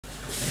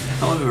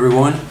Hello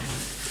everyone,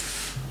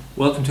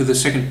 welcome to the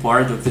second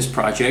part of this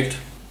project.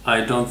 I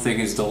don't think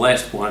it's the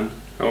last one,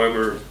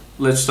 however,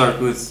 let's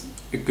start with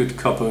a good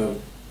cup of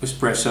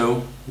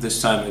espresso.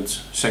 This time it's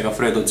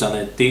Segafredo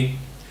Zanetti.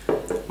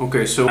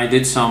 Okay, so I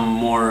did some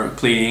more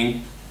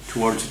cleaning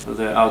towards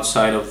the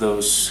outside of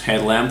those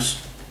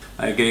headlamps.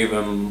 I gave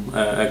them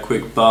a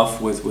quick buff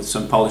with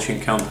some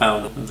polishing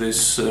compound.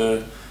 This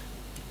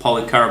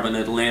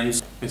polycarbonate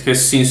lens, it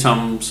has seen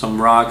some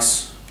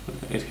rocks.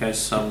 It has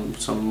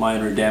some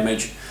minor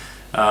damage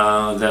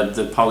that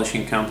the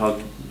polishing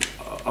compound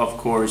of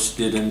course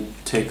didn't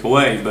take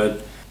away,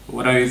 but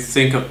what I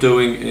think of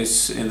doing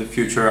is in the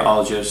future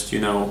I'll just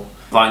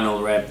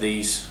vinyl wrap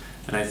these,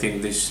 and I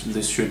think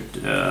this should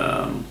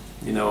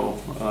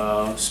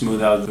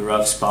smooth out the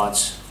rough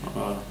spots.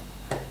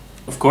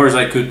 Of course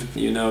I could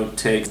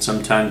take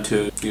some time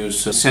to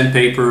use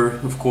sandpaper,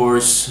 of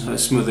course,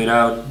 smooth it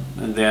out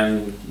and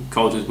then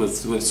coat it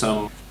with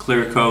some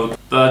clear coat.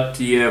 But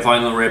yeah,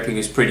 vinyl wrapping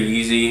is pretty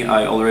easy.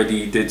 I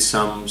already did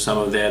some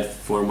of that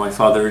for my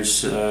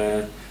father's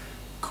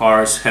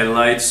car's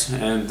headlights,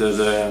 and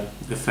the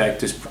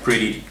effect is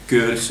pretty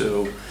good.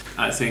 So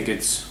I think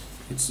it's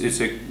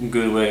a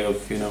good way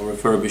of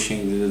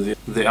refurbishing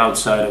the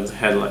outside of the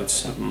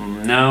headlights.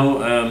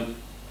 Now,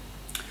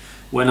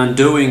 when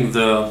undoing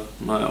the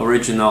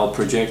original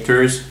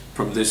projectors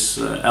from this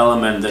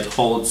element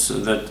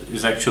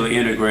that actually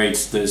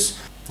integrates this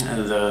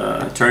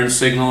the turn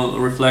signal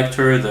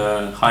reflector,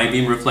 the high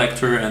beam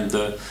reflector,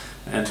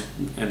 and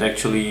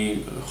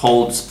actually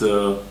holds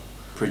the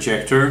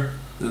projector.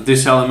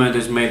 This element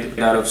is made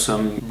out of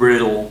some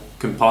brittle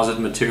composite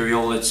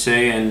material, let's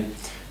say, and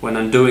when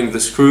undoing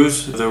the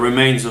screws, the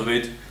remains of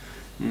it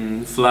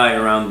fly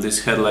around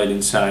this headlight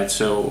inside.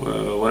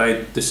 So what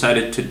I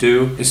decided to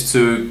do is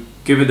to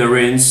give it a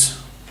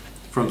rinse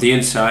from the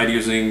inside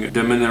using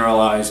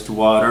demineralized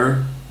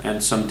water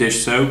and some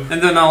dish soap,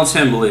 and then I'll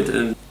assemble it.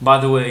 And by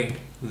the way,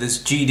 this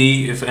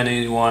GD, if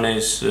anyone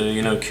is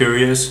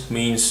curious,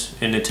 means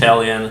in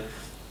Italian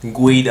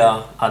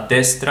guida a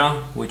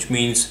destra, which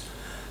means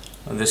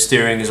the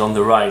steering is on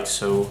the right.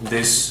 So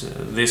this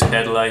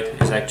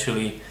headlight is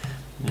actually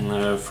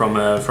from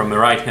a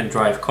right-hand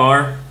drive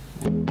car.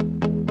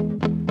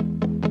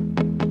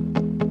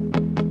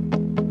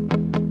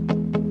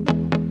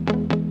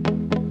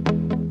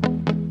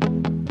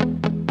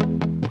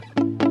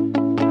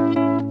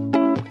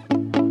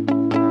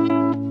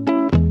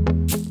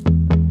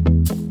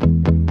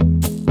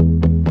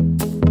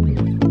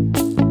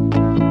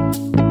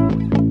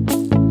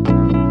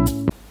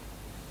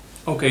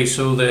 Okay,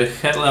 so the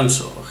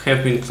headlamps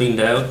have been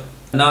cleaned out.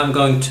 Now I'm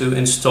going to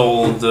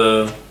install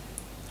the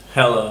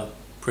Hella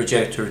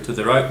projector to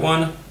the right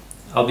one.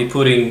 I'll be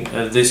putting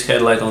this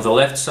headlight on the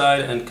left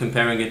side and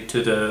comparing it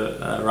to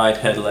the right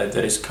headlight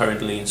that is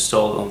currently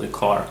installed on the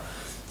car.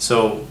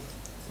 So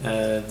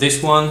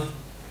this one,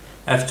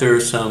 after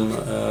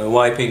some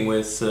wiping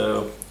with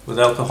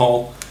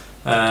alcohol,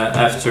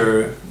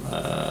 after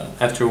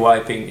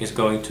wiping, is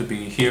going to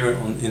be here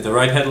in the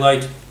right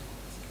headlight,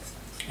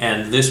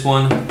 and this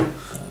one,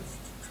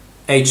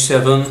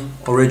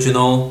 H7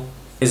 original,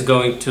 is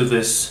going to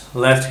this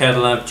left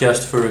headlamp,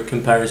 just for a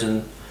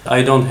comparison.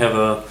 I don't have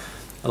a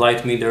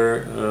light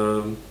meter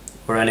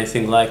or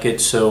anything like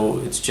it, so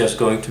it's just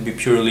going to be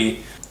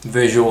purely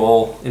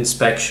visual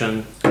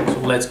inspection. So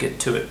let's get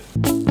to it.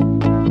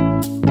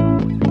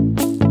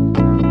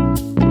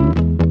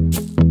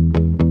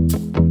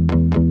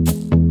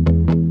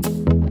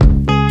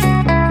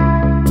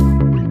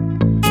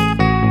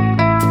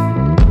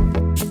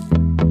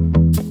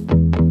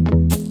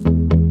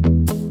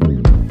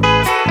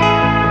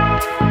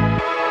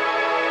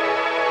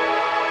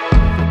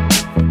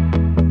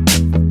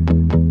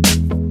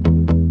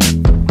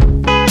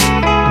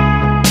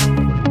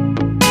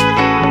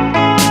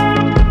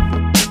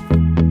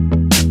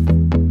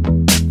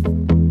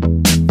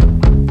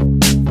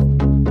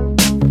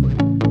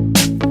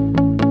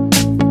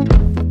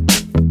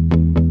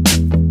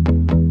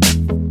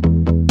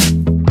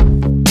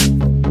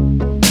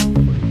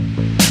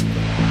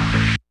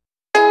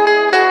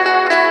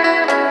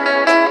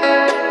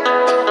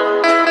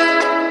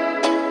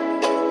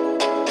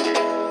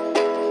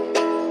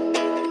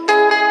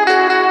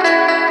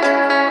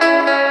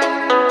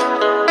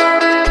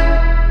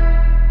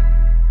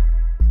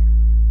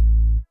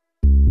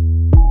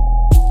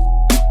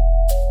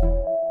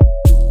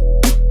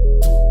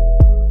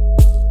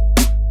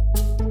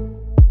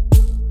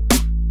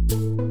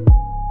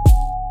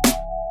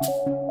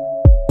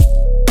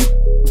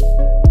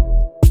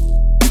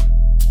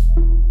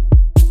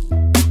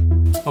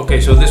 Okay,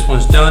 so this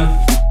one's done.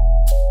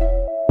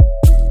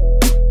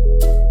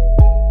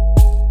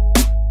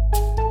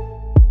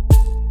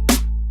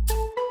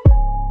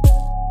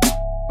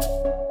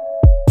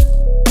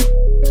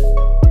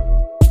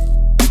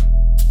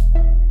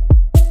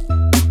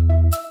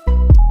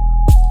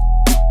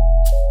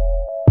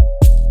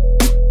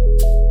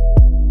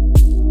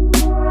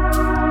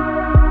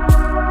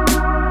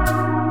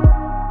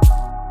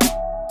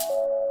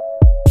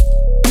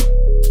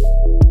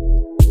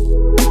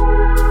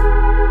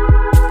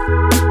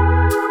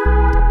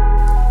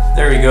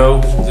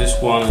 go.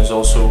 This one is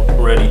also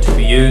ready to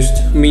be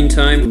used.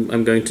 Meantime,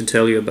 I'm going to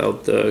tell you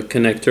about the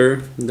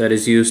connector that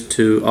is used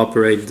to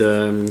operate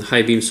the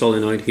high beam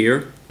solenoid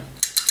here.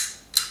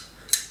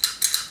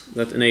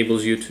 That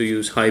enables you to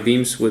use high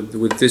beams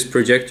with this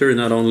projector,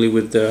 not only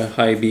with the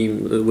high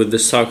beam, with the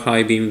stock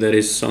high beam that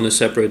is on a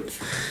separate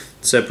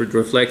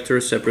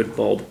reflector, separate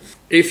bulb.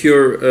 If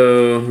you're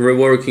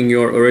reworking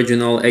your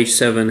original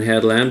H7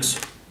 headlamps,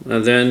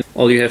 then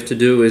all you have to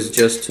do is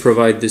just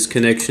provide this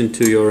connection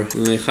to your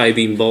high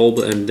beam bulb,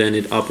 and then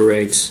it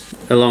operates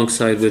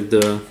alongside with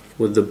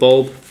the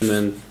bulb, and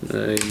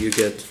then you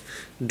get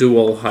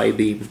dual high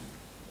beam.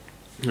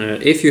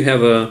 If you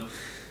have a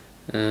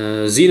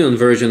xenon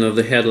version of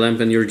the headlamp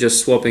and you're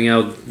just swapping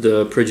out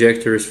the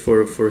projectors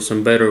for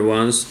some better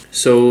ones,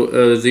 so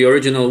the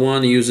original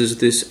one uses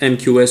this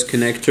MQS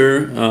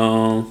connector,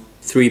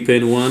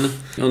 3-pin one.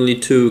 Only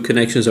 2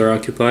 connections are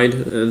occupied.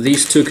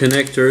 These 2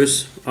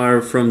 connectors are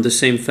from the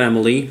same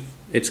family.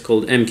 It's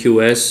called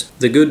MQS.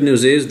 The good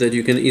news is that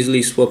you can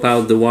easily swap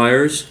out the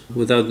wires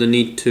without the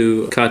need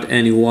to cut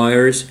any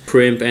wires,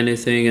 crimp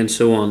anything, and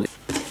so on.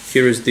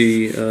 Here is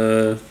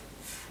the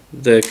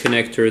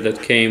connector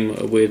that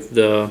came with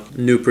the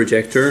new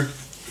projector,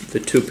 the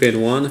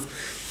 2-pin one.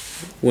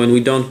 When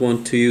we don't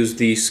want to use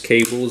these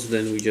cables,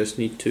 then we just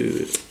need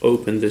to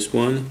open this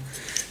one.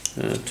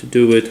 To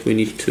do it, we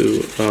need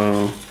to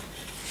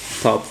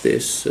pop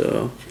this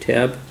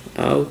tab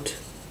out.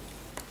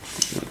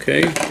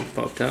 Okay, it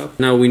popped out.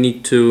 Now we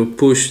need to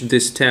push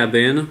this tab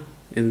in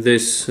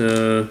this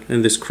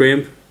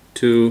crimp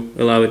to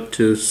allow it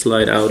to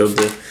slide out of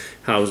the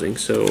housing.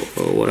 So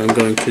what I'm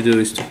going to do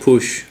is to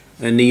push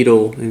a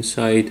needle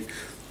inside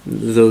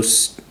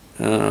those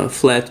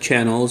flat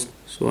channels.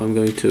 So I'm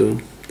going to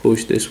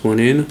push this one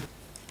in.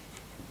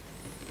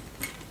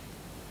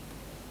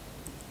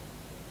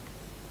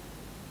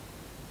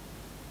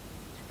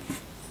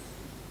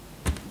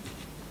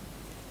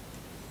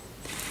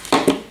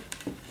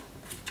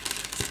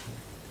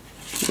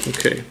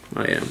 Okay,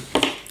 I am.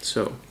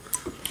 So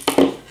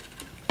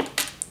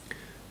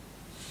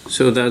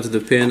that's the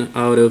pin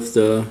out of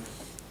the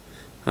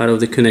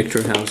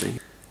connector housing.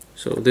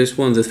 So this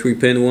one, the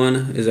 3-pin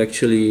one, is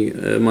actually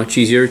much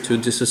easier to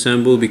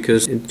disassemble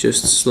because it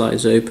just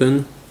slides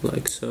open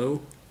like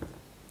so.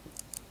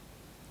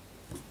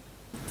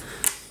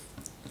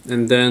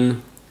 And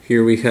then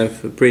here we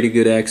have pretty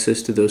good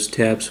access to those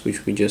tabs,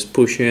 which we just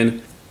push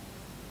in.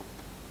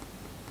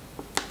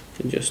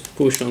 And just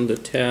push on the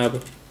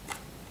tab.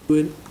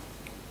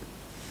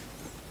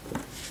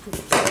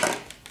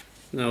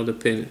 Now the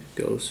pin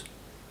goes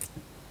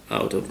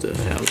out of the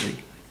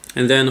housing.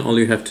 And then all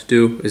you have to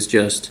do is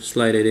just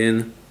slide it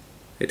in,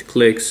 it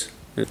clicks,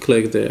 and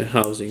click the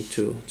housing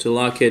to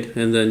lock it,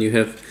 and then you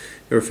have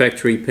your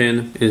factory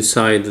pin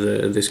inside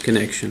this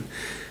connection.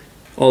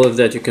 All of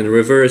that you can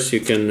reverse, you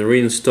can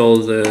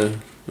reinstall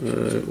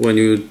when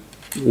you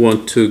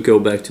want to go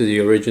back to the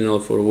original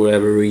for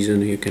whatever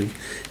reason, you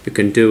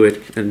can do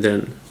it, and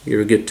then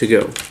you're good to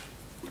go.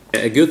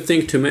 A good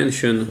thing to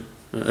mention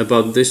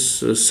about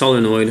this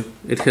solenoid,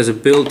 it has a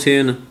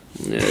built-in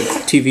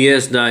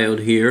TVS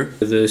diode here.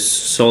 This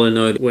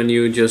solenoid, when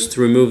you just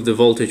remove the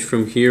voltage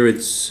from here,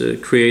 it's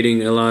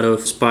creating a lot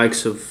of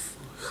spikes of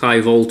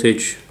high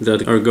voltage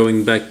that are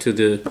going back to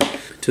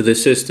the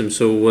system.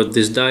 So what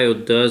this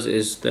diode does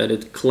is that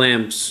it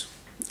clamps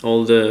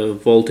all the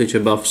voltage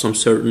above some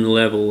certain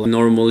level.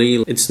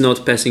 Normally it's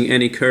not passing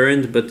any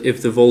current, but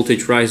if the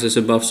voltage rises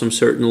above some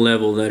certain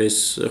level that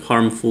is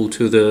harmful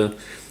to the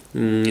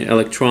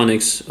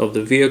electronics of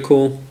the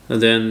vehicle,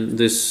 then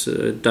this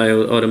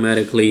diode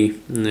automatically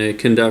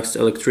conducts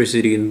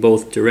electricity in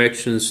both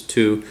directions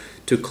to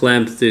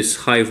clamp this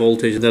high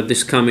voltage that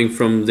is coming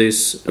from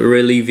this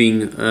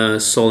relieving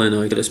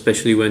solenoid.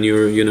 Especially when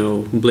you're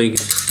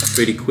blinking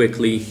pretty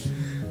quickly,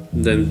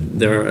 then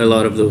there are a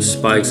lot of those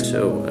spikes,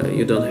 so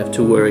you don't have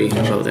to worry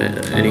about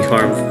any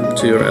harm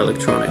to your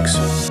electronics.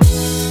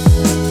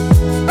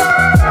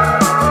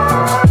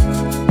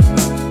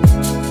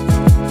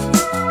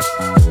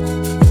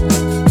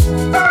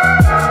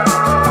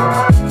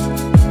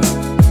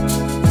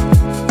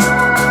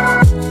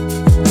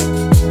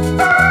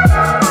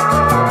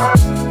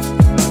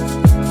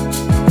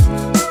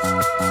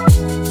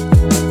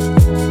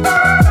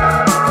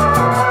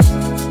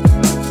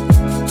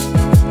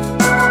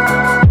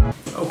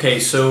 Okay,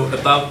 so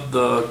about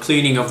the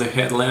cleaning of the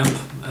headlamp,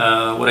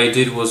 what I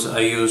did was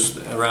I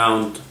used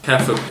around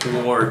half a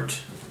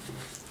quart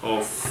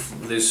of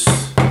this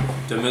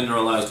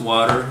demineralized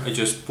water. I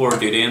just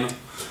poured it in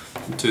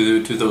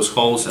to those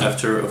holes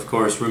after, of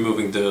course,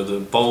 removing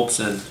the bulbs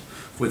and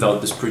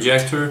without this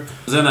projector.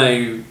 Then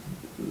I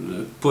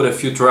put a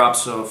few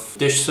drops of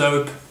dish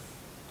soap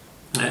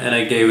and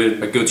I gave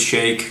it a good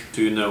shake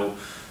to,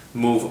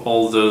 move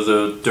all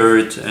the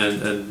dirt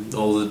and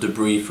all the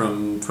debris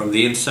from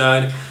the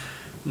inside.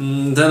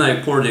 Then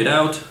I poured it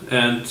out,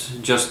 and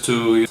just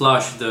to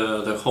flush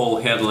the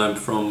whole headlamp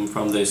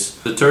from this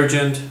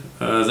detergent,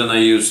 then I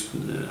used,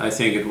 I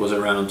think it was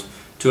around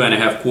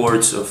 2.5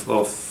 quarts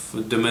of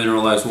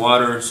demineralized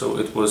water. So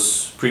it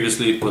was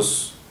previously it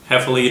was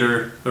half a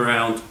liter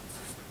around,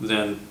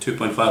 then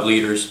 2.5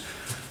 liters,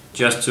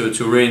 just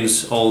to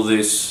rinse all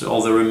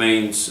the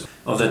remains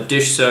of that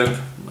dish soap,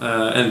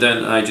 and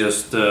then I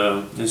just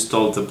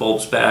installed the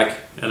bulbs back,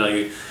 and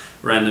I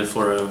ran them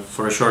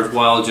for a short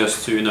while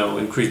just to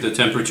increase the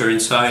temperature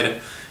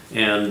inside,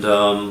 and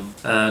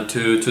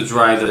to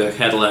dry the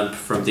headlamp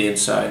from the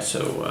inside.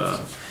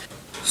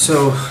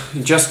 So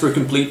just for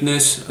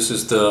completeness, this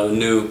is the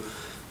new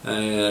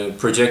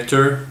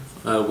projector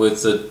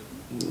with the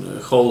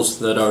holes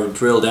that are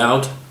drilled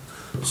out.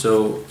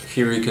 So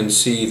here you can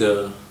see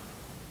the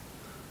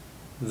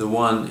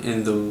one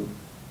in the,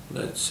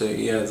 let's say,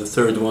 yeah, the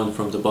third one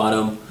from the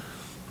bottom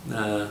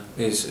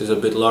is a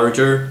bit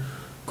larger.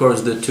 Of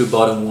course, the two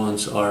bottom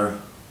ones are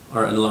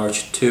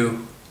enlarged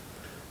too.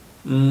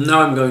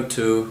 Now I'm going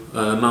to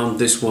mount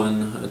this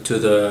one to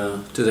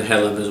the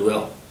headlamp as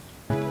well.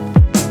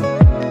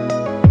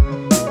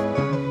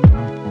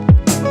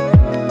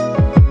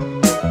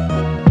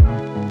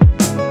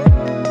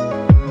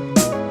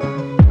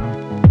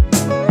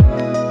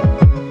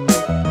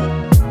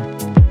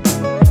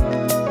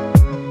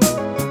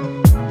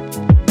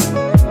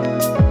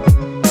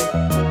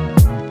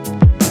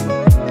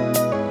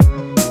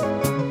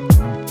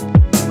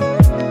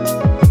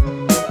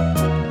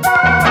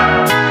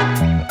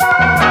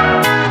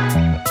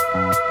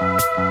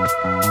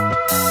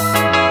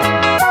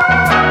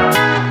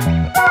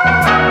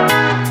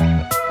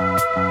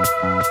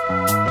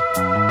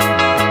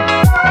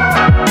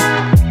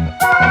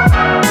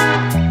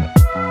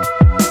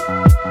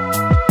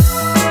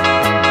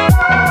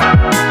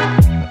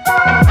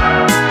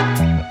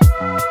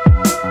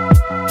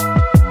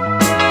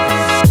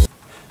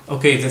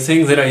 Okay, the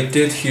thing that I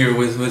did here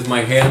with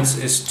my hands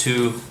is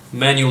to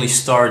manually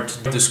start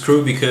the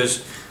screw,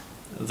 because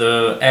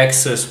the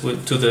access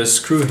to the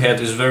screw head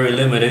is very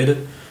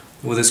limited.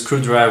 With a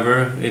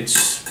screwdriver,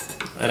 it's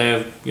at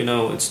a,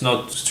 it's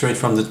not straight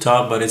from the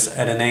top, but it's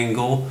at an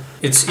angle.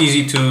 It's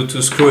easy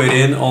to screw it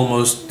in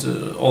almost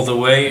all the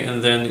way,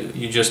 and then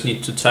you just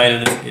need to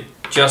tighten it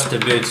just a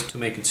bit to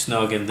make it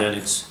snug, and then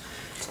it's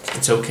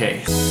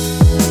okay.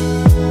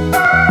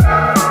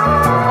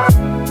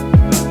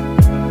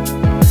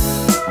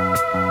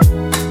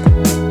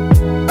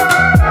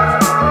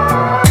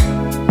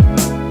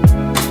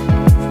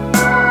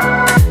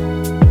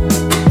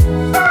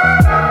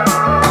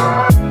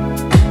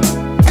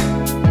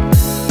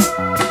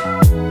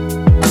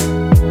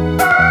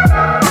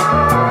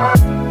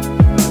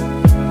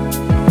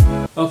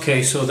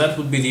 Okay, so that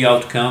would be the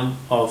outcome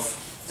of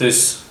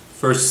this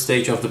first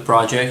stage of the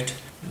project.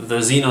 The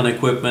xenon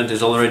equipment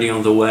is already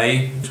on the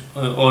way.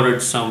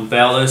 Ordered some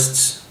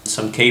ballasts,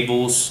 some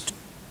cables.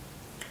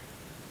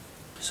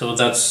 So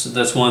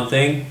that's one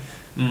thing.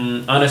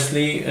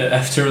 Honestly,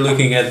 after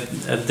looking at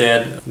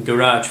that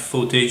garage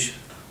footage,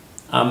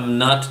 I'm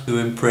not too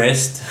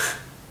impressed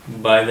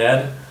by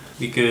that,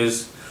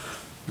 because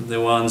the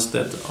ones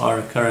that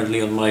are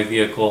currently on my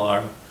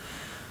vehicle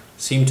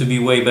seem to be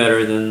way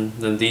better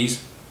than these.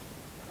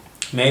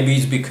 Maybe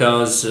it's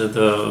because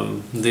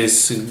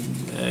this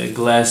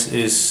glass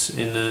is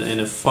in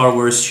a far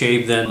worse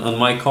shape than on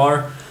my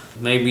car.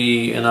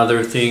 Maybe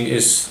another thing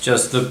is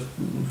just the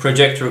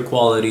projector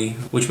quality,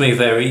 which may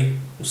vary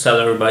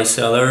seller by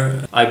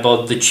seller. I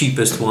bought the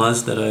cheapest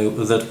ones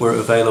that were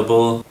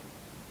available.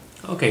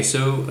 Okay,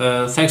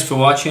 so thanks for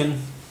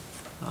watching.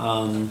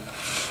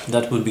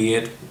 That would be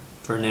it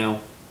for now.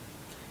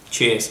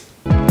 Cheers.